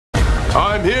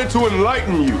I'm here to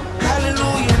enlighten you.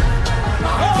 Hallelujah.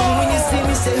 When you see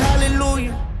me, say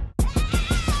hallelujah.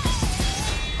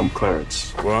 I'm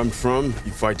Clarence. Where I'm from,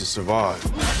 you fight to survive.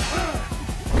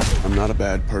 I'm not a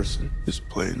bad person, just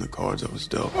playing the cards I was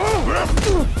dealt.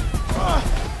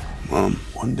 Mom,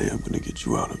 one day I'm gonna get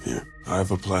you out of here. I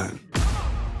have a plan.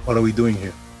 What are we doing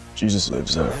here? Jesus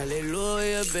lives there.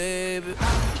 Hallelujah, baby.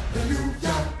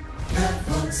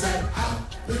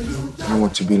 I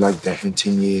want to be like that in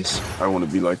 10 years. I want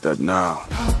to be like that now.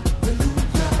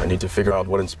 I need to figure out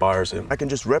what inspires him. I can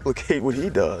just replicate what he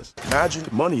does. Imagine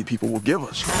the money people will give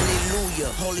us. Hallelujah.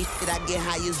 Holy shit, I get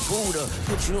high as Buddha.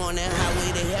 Put you on that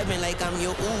highway to heaven like I'm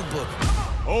your Uber.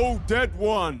 Oh, dead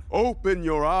one, open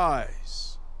your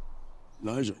eyes.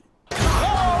 Elijah.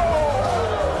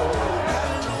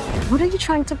 What are you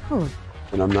trying to prove?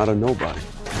 And I'm not a nobody.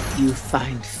 You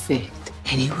find faith,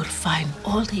 and you will find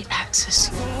all the answers.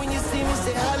 When you see me,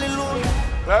 say hallelujah.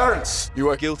 Clarence! You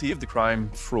are guilty of the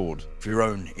crime fraud for your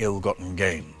own ill-gotten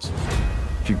gains.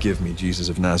 If you give me Jesus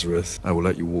of Nazareth, I will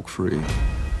let you walk free.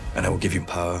 And I will give you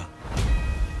power,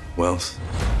 wealth.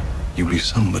 You'll be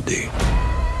somebody.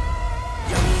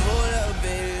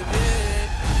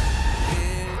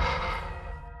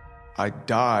 I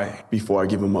die before I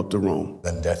give him up to Rome.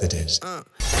 Then death it is. My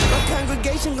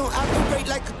congregation gon' operate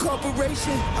like a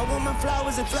corporation. I want my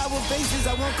flowers and flower vases.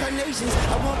 I want carnations.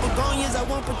 I want begonias. I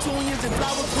want petunias and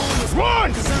flower coolers.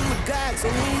 Run! Cause I'm a God, so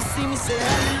when you see me, say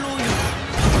hallelujah.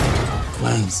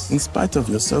 Clarence, in spite of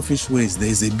your selfish ways, there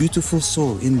is a beautiful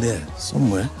soul in there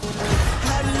somewhere.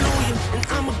 Hallelujah. And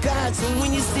I'm a God, so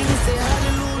when you see me, say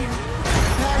hallelujah.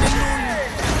 Hallelujah.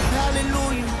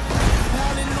 Hallelujah.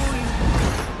 Hallelujah.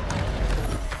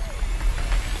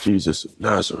 Jesus of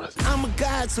Nazareth. I'm a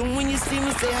God, so when you see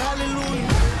me, say hallelujah.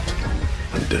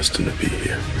 I'm destined to be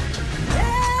here.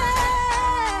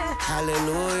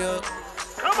 Hallelujah.